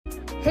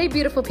Hey,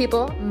 beautiful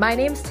people. My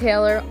name's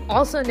Taylor,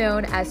 also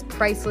known as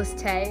Priceless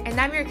Tay.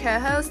 And I'm your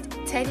co-host,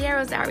 Tadia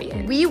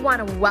Rosario. We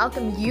want to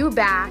welcome you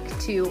back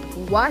to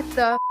What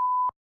the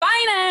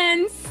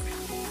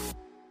Finance!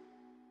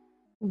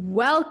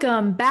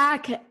 Welcome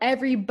back,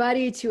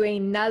 everybody, to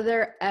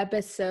another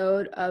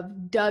episode of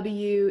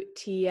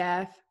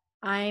WTF.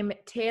 I'm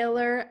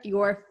Taylor,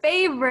 your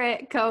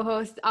favorite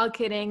co-host. All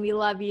kidding. We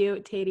love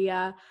you,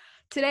 Tadia.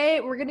 Today,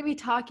 we're going to be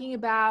talking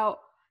about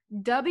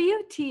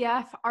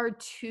WTF are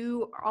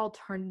two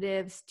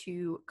alternatives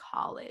to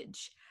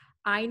college.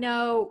 I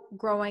know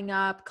growing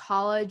up,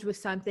 college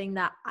was something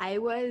that I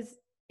was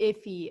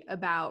iffy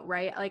about,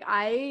 right? Like,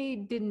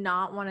 I did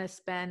not want to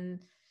spend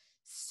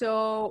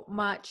so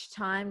much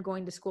time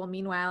going to school.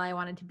 Meanwhile, I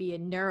wanted to be a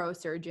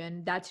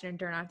neurosurgeon. That didn't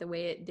turn out the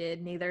way it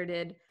did. Neither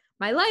did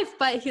my life.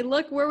 But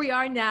look where we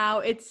are now.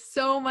 It's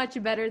so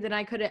much better than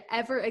I could have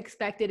ever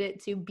expected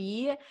it to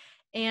be.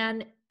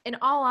 And in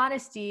all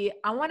honesty,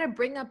 I want to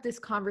bring up this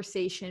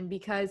conversation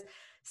because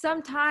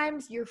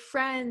sometimes your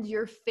friends,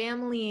 your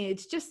family,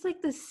 it's just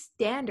like the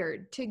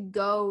standard to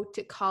go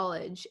to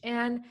college.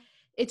 And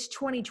it's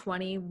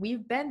 2020.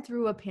 We've been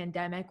through a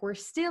pandemic. We're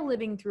still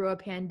living through a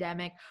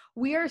pandemic.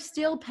 We are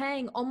still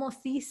paying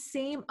almost the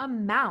same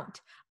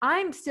amount.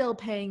 I'm still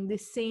paying the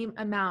same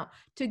amount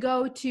to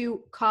go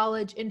to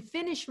college and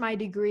finish my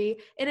degree,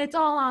 and it's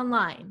all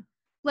online.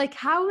 Like,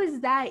 how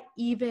is that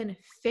even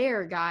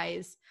fair,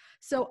 guys?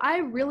 So I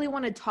really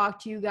want to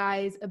talk to you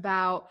guys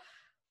about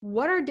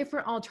what are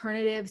different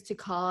alternatives to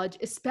college,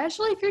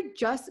 especially if you're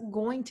just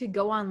going to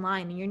go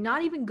online and you're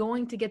not even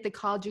going to get the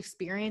college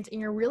experience and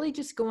you're really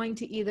just going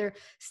to either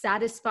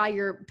satisfy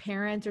your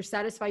parents or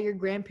satisfy your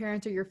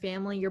grandparents or your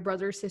family, your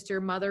brother, sister,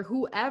 mother,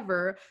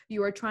 whoever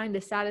you are trying to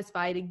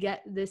satisfy to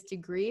get this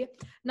degree.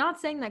 Not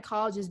saying that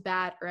college is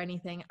bad or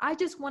anything. I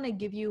just want to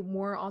give you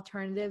more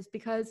alternatives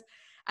because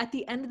at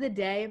the end of the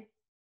day,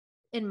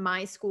 in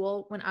my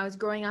school, when I was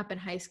growing up in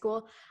high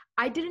school,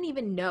 I didn't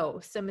even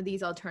know some of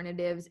these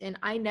alternatives, and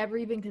I never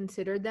even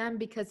considered them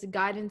because the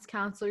guidance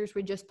counselors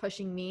were just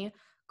pushing me,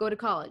 go to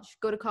college,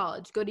 go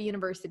to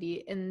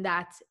university, and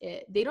that's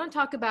it. They don't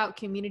talk about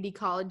community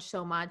college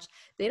so much.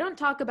 They don't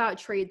talk about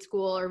trade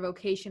school or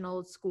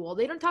vocational school.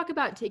 They don't talk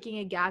about taking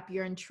a gap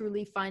year and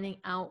truly finding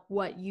out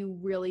what you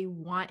really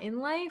want in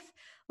life.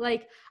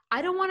 Like,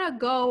 I don't want to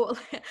go.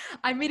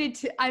 I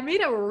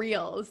made a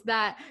Reels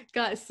that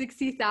got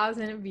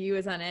 60,000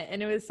 views on it,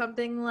 and it was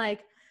something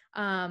like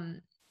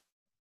how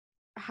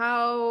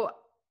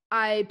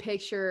I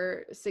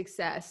picture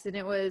success, and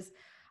it was,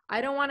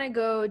 I don't want to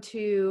go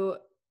to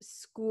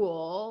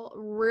school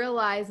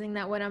realizing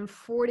that when I'm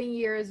 40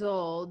 years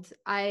old,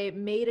 I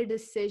made a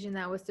decision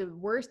that was the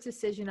worst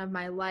decision of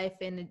my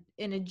life in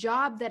a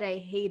job that I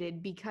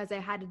hated because I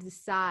had to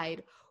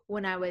decide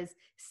when I was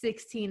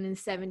 16 and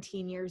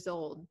 17 years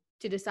old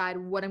to decide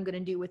what I'm going to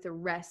do with the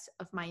rest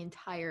of my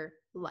entire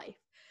life.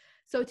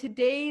 So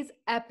today's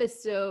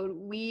episode,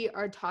 we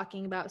are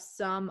talking about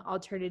some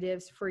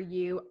alternatives for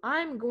you.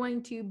 I'm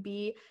going to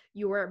be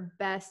your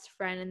best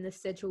friend in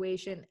this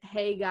situation.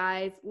 Hey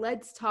guys,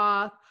 let's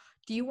talk.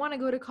 Do you want to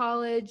go to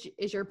college?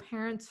 Is your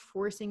parents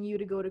forcing you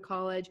to go to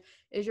college?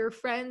 Is your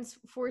friends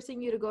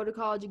forcing you to go to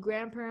college?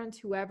 Grandparents,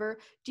 whoever?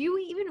 Do you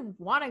even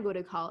want to go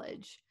to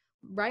college?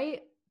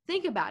 Right?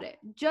 Think about it.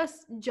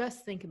 Just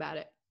think about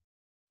it.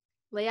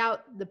 Lay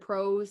out the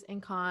pros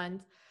and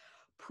cons.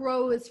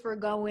 Pros for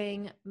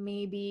going,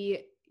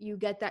 maybe you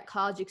get that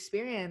college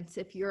experience.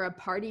 If you're a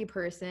party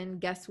person,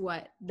 guess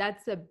what?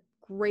 That's a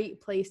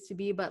great place to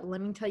be. But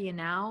let me tell you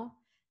now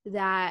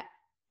that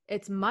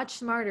it's much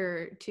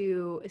smarter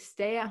to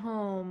stay at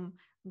home,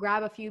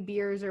 grab a few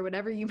beers or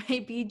whatever you may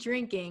be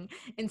drinking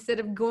instead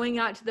of going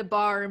out to the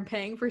bar and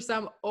paying for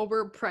some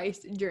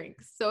overpriced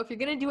drinks. So if you're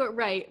going to do it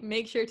right,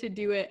 make sure to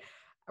do it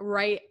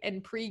right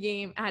and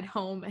pregame at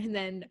home, and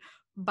then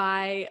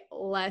buy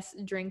less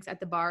drinks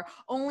at the bar.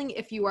 Only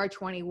if you are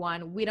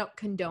 21. We don't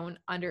condone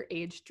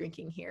underage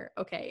drinking here,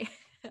 okay?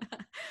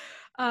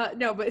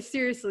 No, but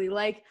seriously,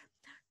 like,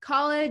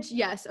 college,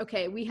 yes,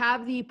 okay, we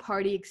have the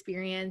party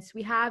experience,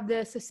 we have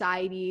the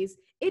societies.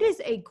 It is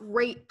a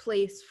great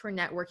place for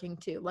networking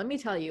too. Let me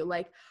tell you,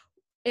 like,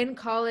 in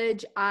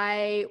college,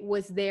 I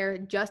was there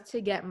just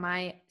to get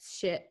my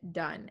shit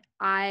done.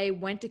 I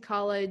went to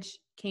college,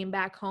 came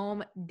back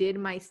home, did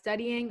my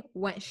studying,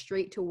 went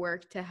straight to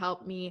work to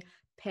help me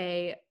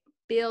pay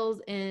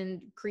bills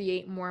and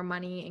create more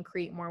money and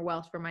create more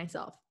wealth for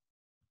myself.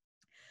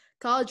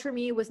 College for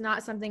me was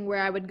not something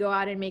where I would go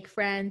out and make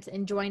friends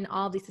and join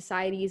all these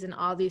societies and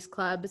all these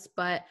clubs,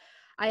 but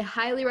I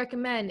highly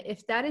recommend,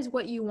 if that is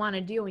what you want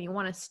to do and you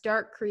want to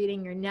start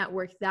creating your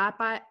network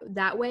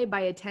that way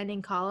by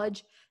attending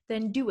college,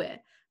 then do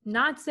it.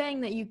 Not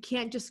saying that you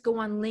can't just go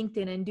on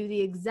LinkedIn and do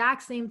the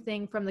exact same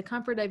thing from the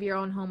comfort of your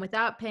own home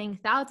without paying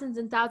thousands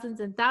and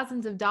thousands and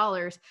thousands of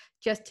dollars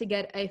just to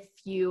get a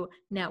few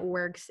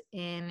networks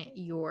in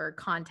your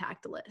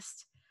contact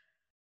list.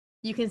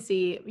 You can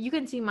see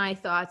my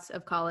thoughts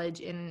of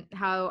college and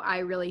how I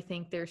really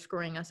think they're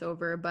screwing us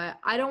over, but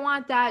I don't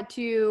want that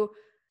to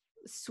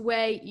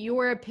sway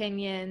your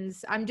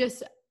opinions. I'm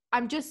just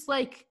I'm just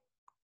like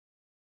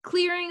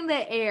clearing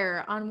the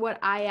air on what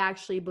I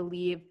actually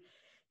believe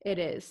it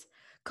is.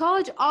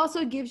 College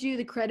also gives you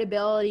the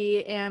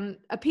credibility and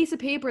a piece of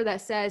paper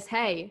that says,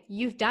 hey,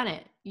 you've done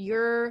it.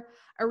 You're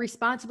a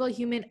responsible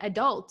human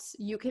adult.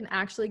 You can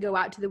actually go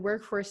out to the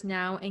workforce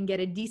now and get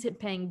a decent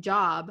paying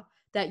job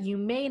that you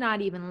may not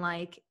even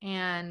like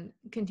and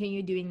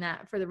continue doing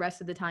that for the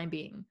rest of the time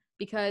being.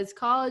 Because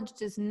college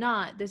does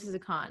not, this is a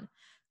con,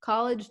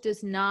 college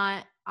does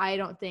not, I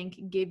don't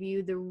think, give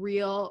you the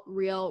real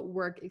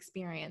work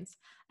experience.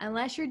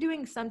 Unless you're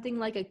doing something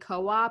like a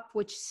co-op,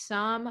 which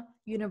some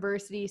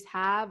universities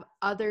have,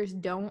 others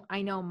don't.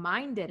 I know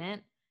mine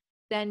didn't.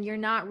 Then you're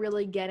not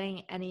really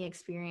getting any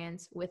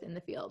experience within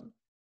the field.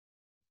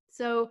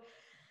 So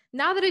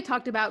now that I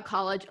talked about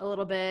college a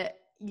little bit,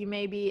 you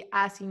may be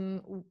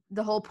asking,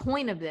 the whole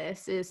point of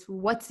this is,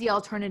 what's the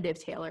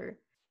alternative, Taylor?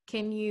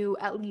 Can you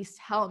at least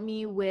help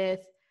me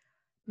with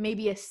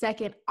maybe a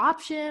second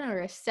option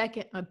or a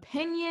second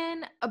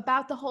opinion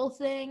about the whole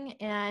thing?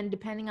 And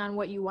depending on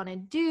what you want to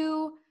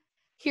do,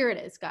 here it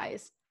is,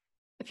 guys.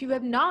 If you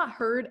have not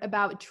heard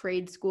about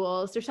trade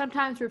schools, they're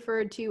sometimes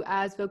referred to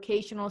as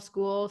vocational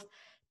schools,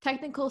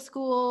 technical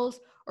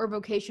schools, or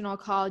vocational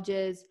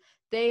colleges.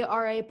 They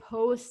are a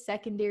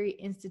post-secondary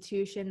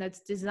institution that's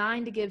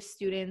designed to give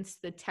students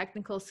the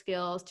technical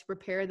skills to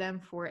prepare them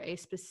for a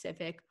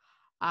specific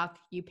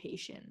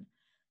occupation.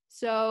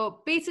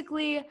 So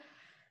basically,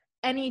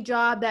 any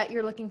job that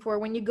you're looking for,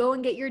 when you go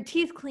and get your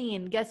teeth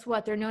cleaned, guess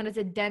what? They're known as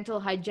a dental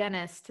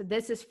hygienist.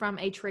 This is from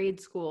a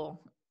trade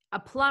school. A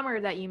plumber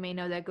that you may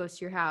know that goes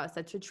to your house,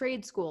 that's a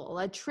trade school.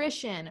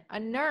 Electrician, a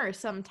nurse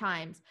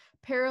sometimes,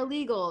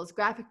 paralegals,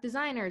 graphic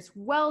designers,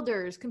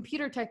 welders,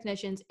 computer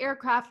technicians,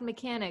 aircraft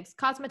mechanics,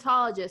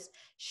 cosmetologists,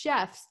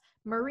 chefs,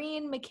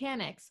 marine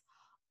mechanics.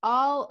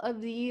 All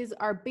of these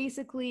are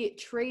basically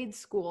trade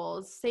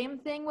schools. Same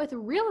thing with a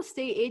real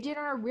estate agent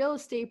or a real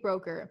estate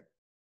broker.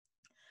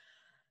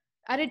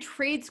 At a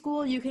trade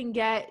school, you can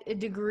get a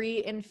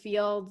degree in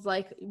fields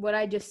like what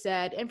I just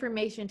said: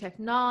 information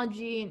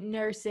technology,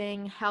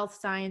 nursing, health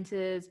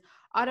sciences,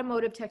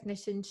 automotive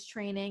technicians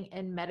training,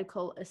 and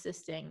medical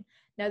assisting.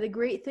 Now, the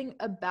great thing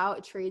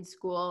about trade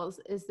schools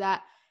is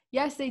that,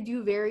 yes, they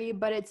do vary,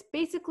 but it's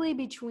basically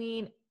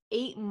between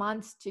 8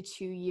 months to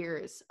 2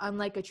 years,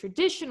 unlike a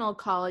traditional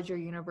college or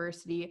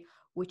university,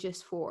 which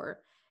is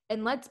 4.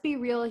 And let's be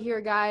real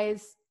here,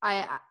 guys.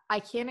 I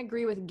can't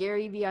agree with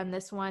Gary Vee on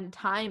this one.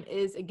 Time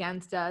is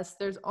against us.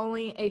 There's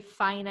only a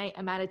finite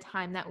amount of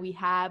time that we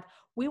have.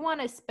 We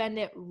want to spend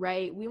it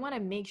right. We want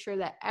to make sure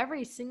that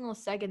every single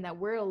second that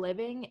we're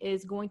living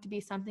is going to be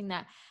something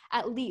that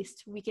at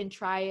least we can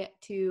try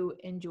to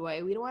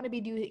enjoy. We don't want to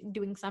be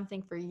doing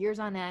something for years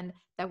on end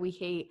that we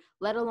hate,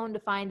 let alone to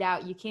find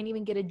out you can't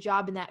even get a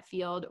job in that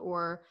field,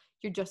 or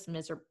you're just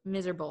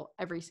miserable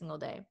every single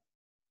day.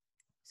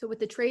 So with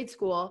the trade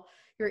school,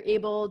 you're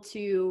able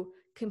to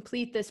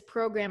complete this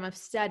program of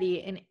study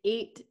in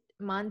 8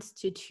 months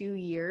to 2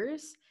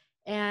 years.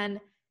 And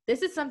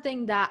this is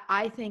something that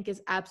I think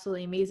is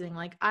absolutely amazing.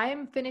 Like,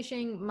 I'm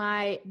finishing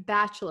my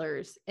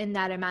bachelor's in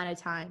that amount of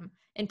time.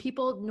 And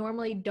people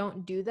normally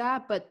don't do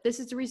that, but this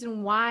is the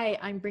reason why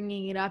I'm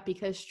bringing it up,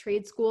 because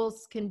trade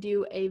schools can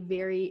do a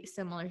very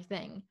similar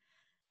thing.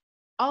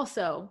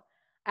 Also,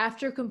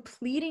 after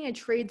completing a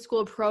trade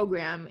school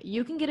program,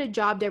 you can get a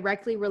job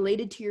directly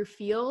related to your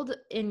field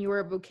in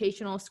your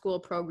vocational school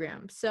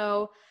program.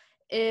 So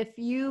if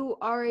you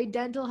are a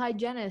dental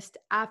hygienist,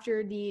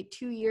 after the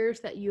 2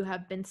 years that you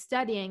have been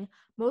studying,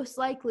 most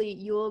likely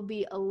you will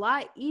be a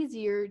lot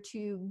easier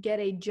to get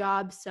a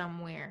job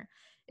somewhere.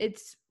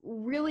 It's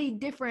really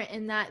different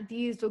in that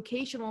these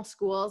vocational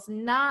schools,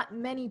 not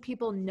many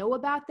people know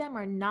about them,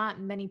 or not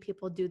many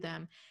people do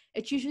them.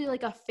 It's usually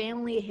like a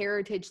family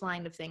heritage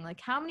line of thing. Like,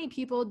 how many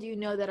people do you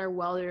know that are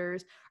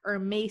welders or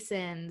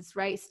masons,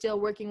 right? Still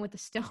working with the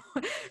stone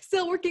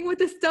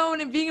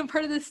and being a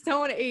part of the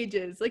Stone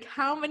Ages. Like,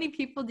 how many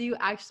people do you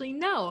actually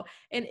know?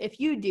 And if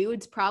you do,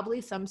 it's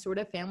probably some sort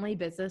of family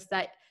business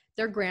that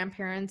their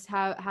grandparents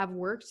have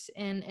worked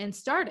and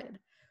started.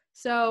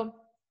 So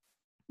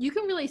you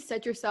can really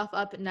set yourself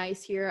up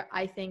nice here,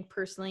 I think,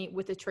 personally,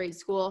 with a trade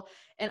school.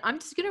 And I'm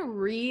just going to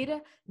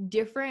read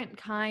different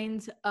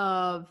kinds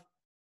of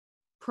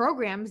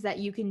programs that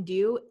you can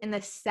do and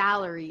the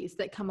salaries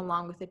that come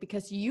along with it,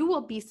 because you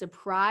will be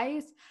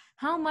surprised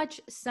how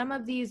much some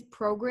of these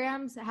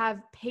programs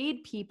have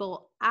paid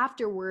people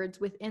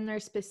afterwards within their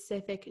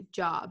specific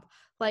job.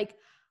 Like,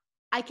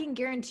 I can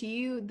guarantee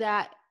you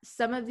that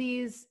some of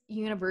these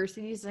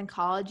universities and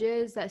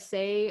colleges that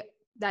say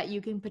that you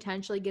can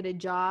potentially get a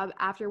job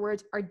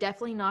afterwards are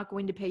definitely not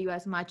going to pay you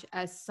as much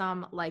as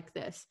some like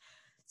this.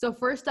 So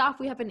first off,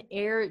 we have an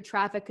air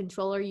traffic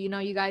controller. You know,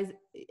 you guys,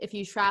 if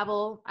you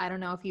travel, I don't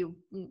know if you're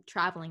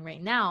traveling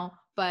right now,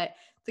 but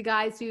the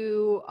guys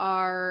who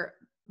are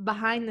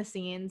behind the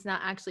scenes,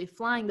 not actually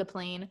flying the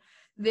plane,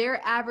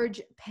 their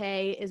average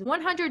pay is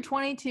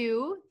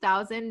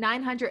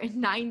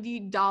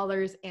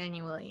 $122,990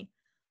 annually.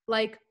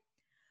 Like,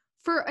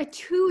 For a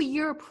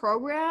 2-year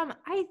program,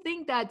 I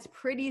think that's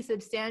pretty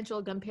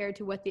substantial compared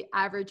to what the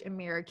average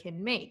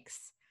American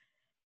makes.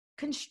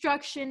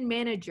 Construction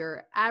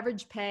manager,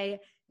 average pay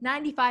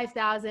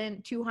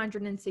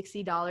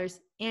 $95,260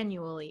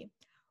 annually.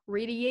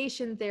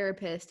 Radiation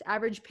therapist,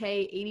 average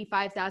pay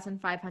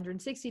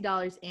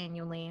 $85,560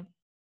 annually.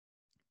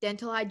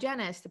 Dental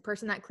hygienist, the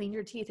person that cleans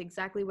your teeth,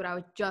 exactly what I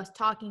was just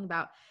talking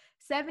about,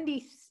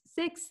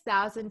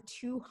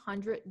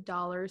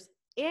 $76,200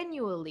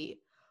 annually.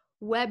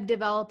 Web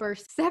developer,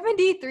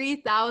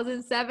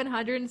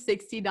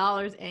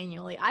 $73,760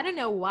 annually. I don't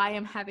know why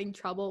I'm having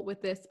trouble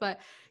with this,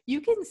 but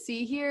you can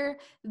see here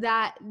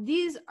that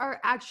these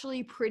are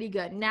actually pretty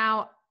good.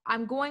 Now,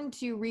 I'm going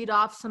to read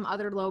off some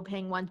other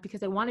low-paying ones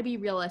because I want to be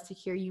realistic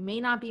here. You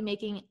may not be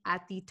making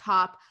at the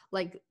top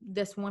like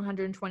this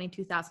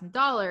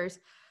 $122,000.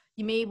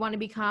 You may want to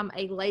become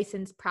a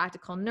licensed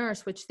practical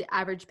nurse, which the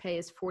average pay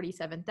is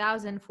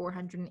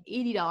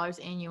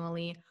 $47,480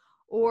 annually,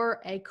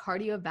 or a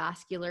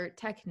cardiovascular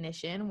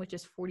technician, which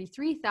is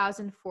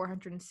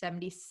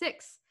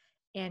 $43,476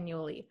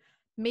 annually.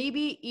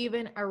 Maybe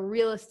even a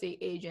real estate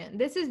agent.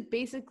 This is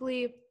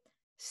basically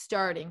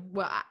starting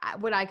what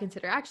I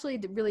consider. Actually,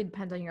 it really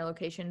depends on your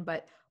location,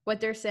 but what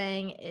they're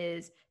saying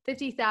is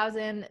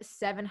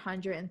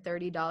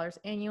 $50,730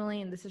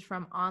 annually, and this is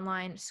from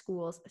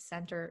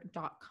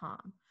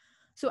onlineschoolscenter.com.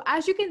 So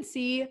as you can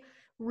see,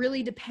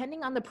 really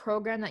depending on the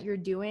program that you're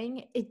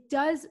doing, it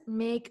does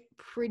make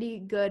pretty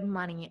good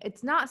money.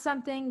 It's not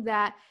something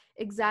that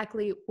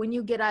exactly when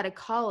you get out of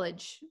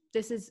college,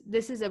 this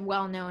is a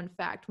well-known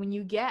fact. When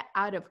you get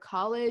out of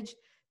college,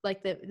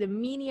 like the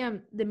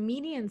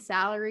median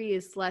salary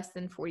is less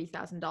than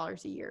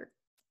 $40,000 a year.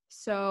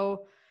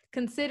 So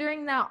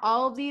considering that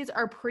all of these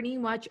are pretty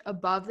much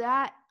above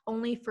that,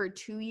 only for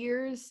 2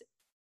 years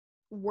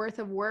worth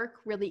of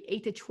work, really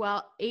 8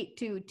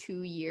 to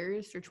 2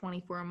 years or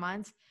 24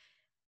 months,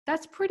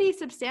 that's pretty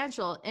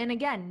substantial. And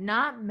again,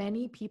 not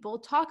many people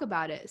talk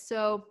about it.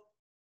 So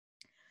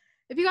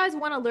if you guys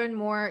want to learn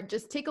more,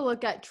 just take a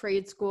look at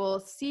trade school,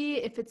 see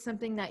if it's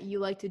something that you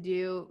like to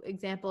do.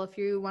 Example, if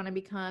you want to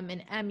become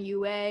an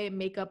MUA,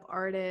 makeup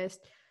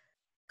artist,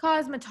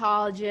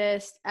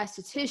 cosmetologist,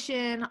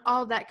 esthetician,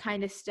 all that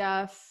kind of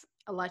stuff,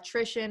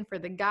 electrician for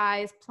the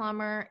guys,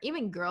 plumber,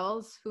 even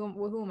girls, who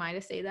am I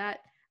to say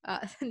that?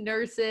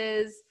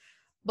 Nurses,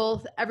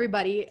 both,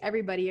 everybody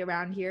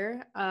around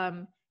here.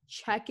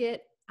 Check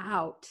it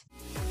out.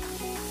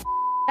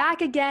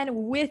 Back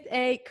again with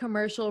a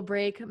commercial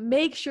break.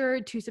 Make sure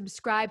to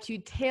subscribe to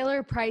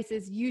Taylor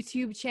Price's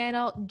YouTube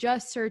channel.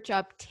 Just search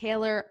up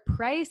Taylor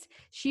Price.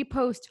 She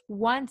posts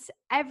once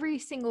every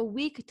single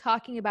week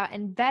talking about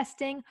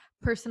investing,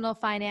 personal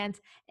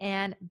finance,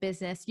 and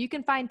business. You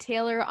can find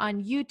Taylor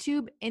on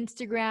YouTube,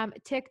 Instagram,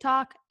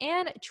 TikTok,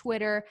 and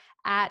Twitter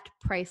at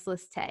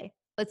Priceless Tay.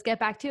 Let's get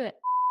back to it.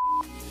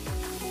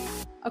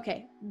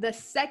 Okay, the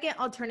second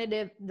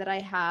alternative that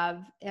I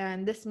have,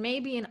 and this may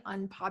be an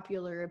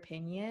unpopular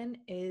opinion,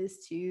 is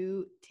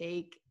to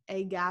take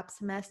a gap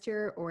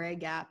semester or a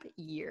gap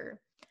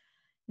year.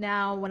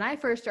 Now, when I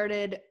first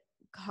started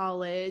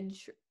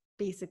college,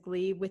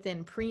 basically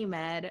within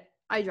pre-med,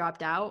 I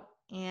dropped out,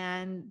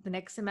 and the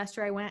next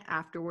semester I went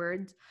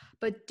afterwards.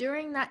 But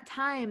during that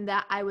time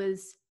that I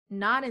was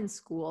not in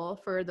school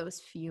for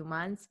those few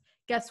months,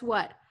 guess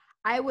what?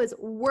 I was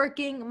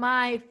working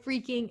my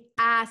freaking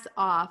ass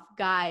off,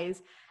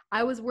 guys.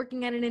 I was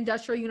working at an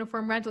industrial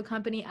uniform rental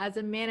company as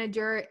a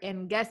manager,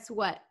 and guess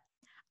what?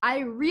 I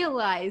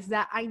realized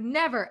that I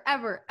never,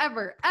 ever,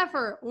 ever,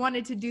 ever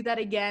wanted to do that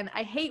again.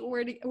 I hate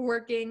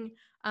working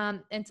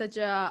in such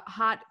a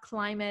hot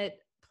climate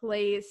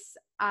place.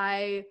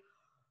 I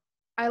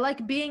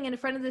like being in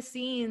front of the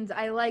scenes.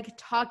 I like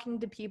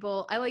talking to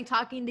people. I like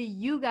talking to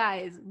you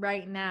guys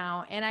right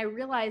now. And I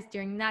realized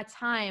during that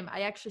time,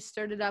 I actually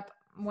started up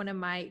one of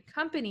my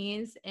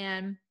companies,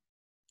 and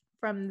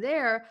from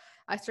there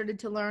I started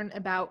to learn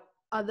about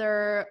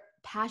other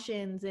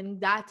passions, and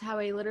that's how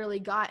I literally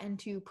got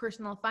into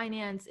personal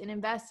finance and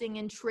investing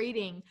and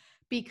trading,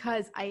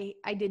 because I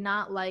did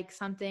not like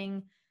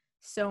something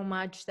so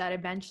much that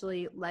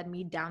eventually led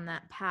me down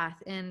that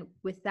path. And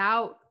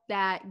without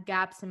that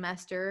gap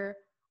semester,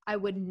 I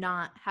would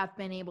not have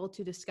been able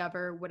to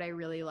discover what I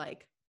really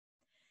like.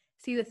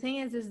 See, the thing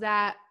is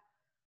that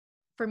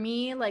for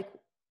me, like,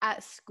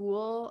 at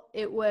school,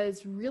 it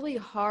was really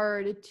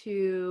hard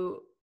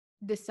to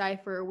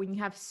decipher when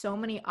you have so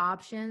many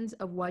options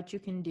of what you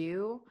can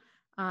do.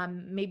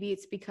 Maybe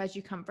it's because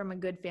you come from a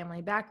good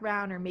family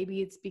background, or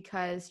maybe it's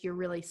because you're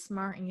really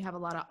smart and you have a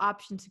lot of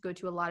options to go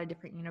to a lot of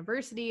different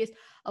universities,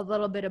 a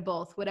little bit of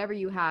both, whatever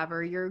you have,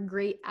 or you're a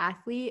great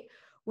athlete.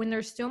 When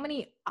there's so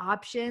many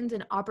options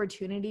and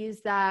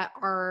opportunities that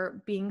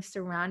are being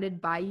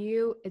surrounded by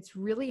you, it's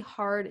really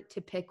hard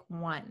to pick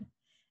one.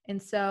 And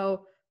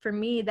so for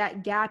me,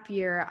 that gap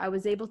year, I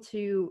was able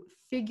to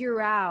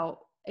figure out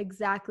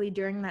exactly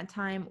during that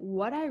time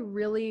what I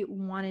really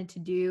wanted to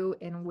do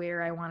and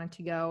where I wanted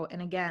to go.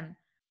 And again,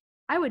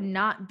 I would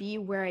not be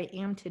where I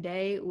am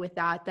today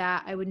without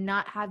that. I would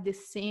not have the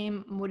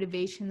same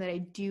motivation that I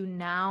do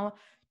now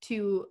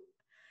to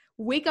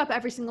wake up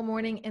every single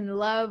morning and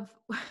love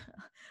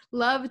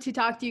to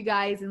talk to you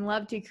guys and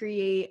love to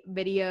create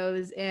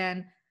videos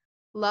and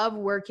love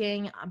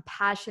working. I'm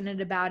passionate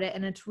about it.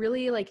 And it's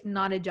really like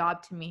not a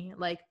job to me.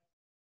 Like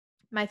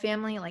my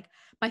family,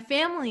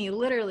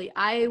 literally,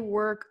 I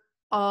work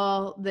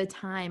all the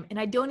time and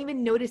I don't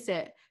even notice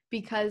it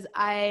because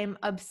I'm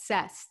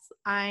obsessed.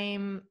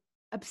 I'm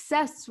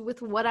obsessed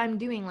with what I'm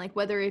doing, like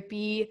whether it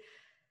be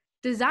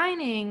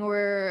designing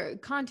or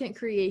content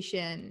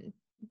creation.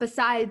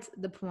 Besides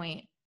the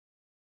point,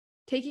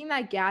 taking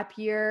that gap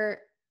year,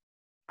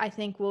 I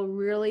think will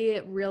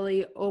really,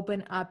 really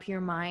open up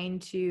your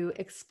mind to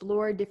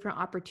explore different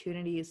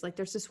opportunities. Like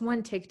there's this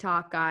one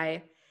TikTok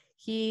guy,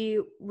 he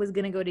was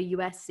going to go to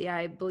USC,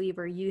 I believe,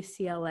 or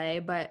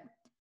UCLA, but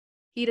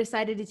he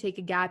decided to take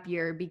a gap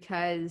year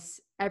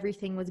because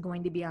everything was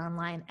going to be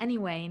online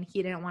anyway, and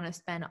he didn't want to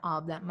spend all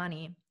of that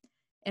money.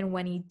 And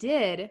when he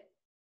did,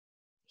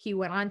 he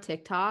went on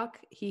TikTok.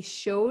 He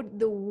showed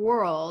the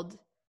world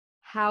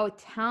how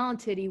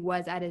talented he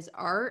was at his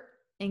art.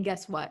 And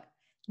guess what?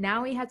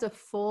 Now he has a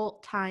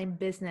full-time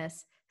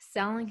business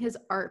selling his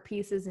art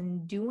pieces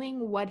and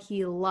doing what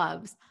he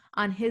loves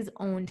on his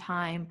own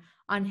time,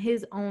 on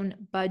his own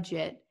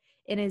budget,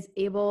 and is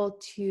able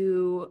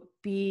to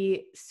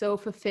be so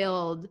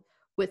fulfilled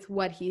with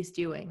what he's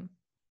doing.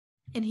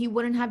 And he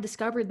wouldn't have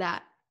discovered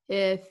that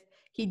if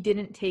he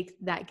didn't take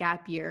that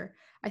gap year.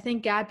 I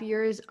think gap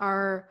years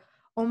are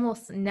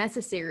almost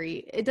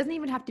necessary. It doesn't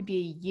even have to be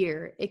a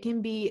year. It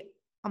can be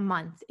a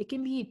month. It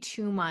can be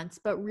 2 months,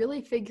 but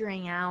really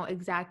figuring out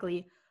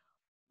exactly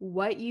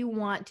what you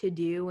want to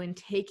do and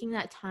taking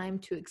that time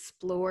to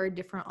explore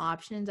different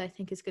options, I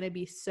think is going to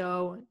be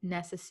so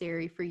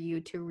necessary for you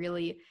to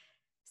really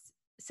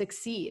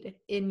succeed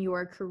in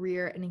your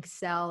career and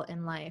excel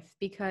in life,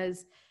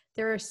 because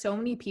there are so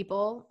many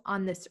people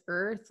on this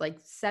earth, like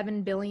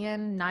 7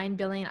 billion, 9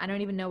 billion. I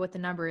don't even know what the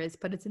number is,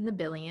 but it's in the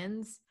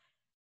billions.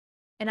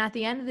 And at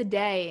the end of the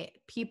day,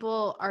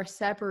 people are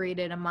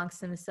separated amongst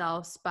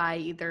themselves by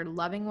either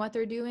loving what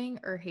they're doing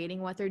or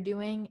hating what they're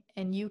doing.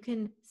 And you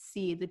can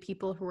see the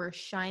people who are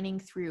shining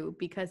through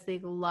because they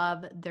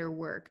love their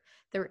work.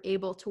 They're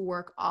able to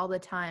work all the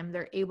time.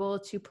 They're able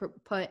to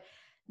put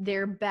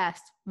their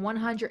best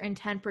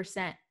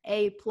 110%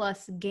 A+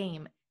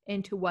 game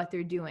into what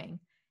they're doing.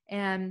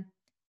 And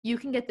you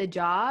can get the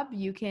job.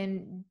 You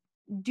can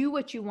do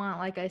what you want,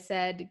 like I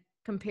said,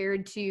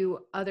 compared to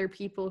other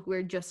people who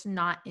are just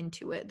not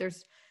into it.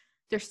 There's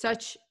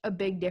such a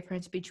big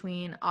difference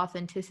between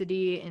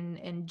authenticity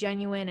and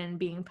genuine and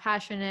being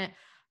passionate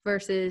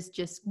versus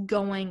just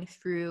going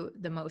through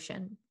the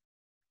motion.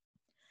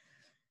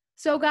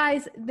 So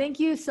guys, thank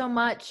you so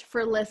much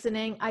for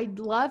listening. I'd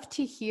love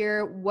to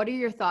hear, what are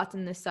your thoughts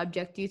on this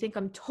subject? Do you think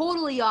I'm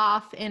totally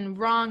off and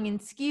wrong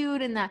and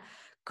skewed and that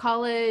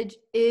college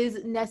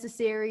is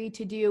necessary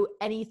to do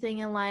anything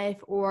in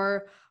life?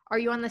 Or are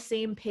you on the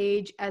same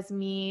page as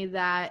me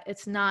that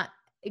it's not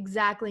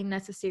exactly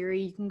necessary?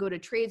 You can go to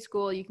trade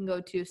school, you can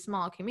go to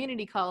small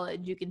community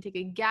college, you can take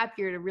a gap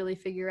year to really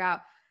figure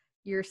out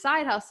your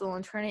side hustle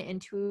and turn it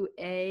into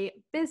a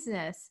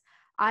business.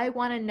 I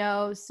want to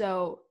know,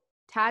 so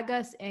tag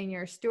us in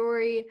your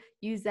story,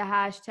 use the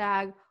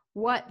hashtag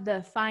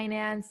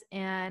 #WhatTheFinance,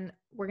 and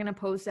we're going to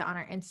post it on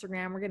our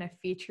Instagram. We're going to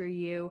feature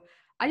you.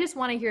 I just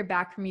want to hear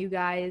back from you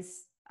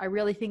guys. I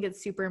really think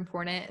it's super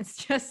important. It's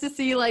just to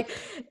see, like,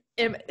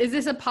 is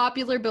this a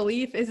popular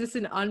belief? Is this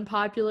an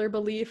unpopular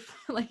belief?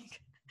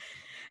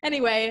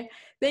 Anyway,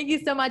 thank you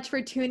so much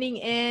for tuning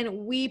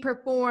in. We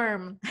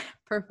perform.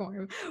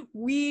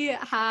 We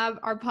have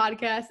our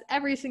podcast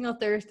every single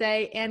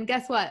Thursday. And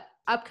guess what?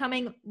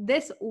 Upcoming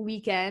this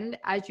weekend,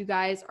 as you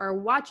guys are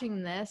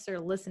watching this or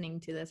listening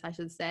to this, I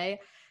should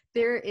say,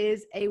 there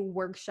is a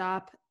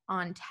workshop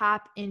on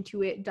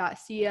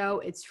tapintoit.co.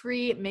 It's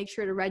free. Make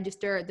sure to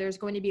register. There's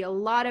going to be a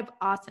lot of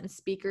awesome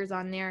speakers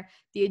on there.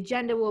 The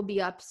agenda will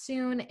be up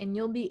soon, and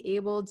you'll be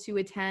able to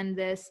attend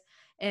this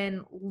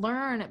and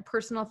learn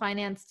personal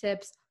finance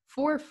tips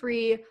for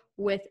free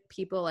with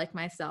people like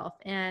myself.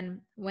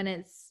 And when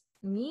it's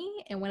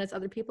me and when it's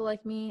other people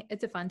like me,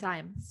 it's a fun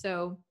time.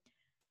 So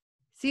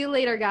see you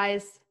later,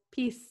 guys.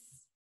 Peace.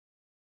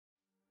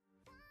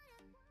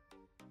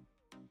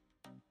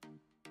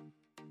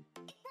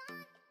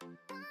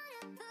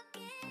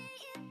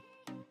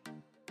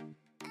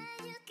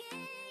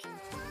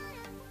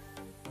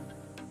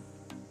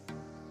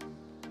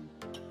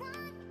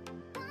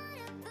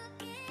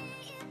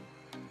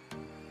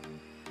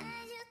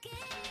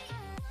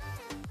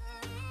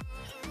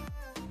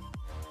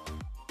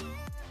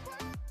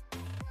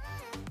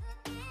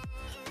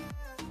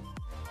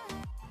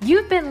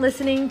 You've been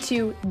listening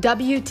to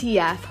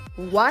WTF,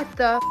 What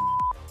the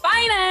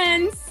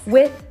Finance,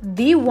 with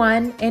the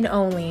one and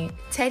only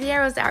Teddy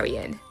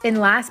Rosarian. And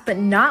last but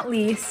not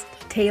least,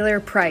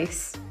 Taylor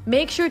Price.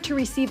 Make sure to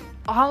receive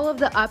all of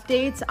the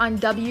updates on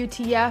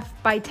WTF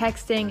by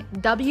texting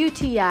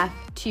WTF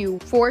to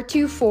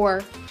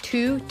 424-2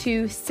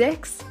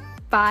 226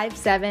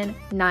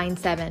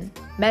 5797.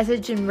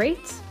 Message and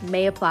rates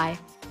may apply.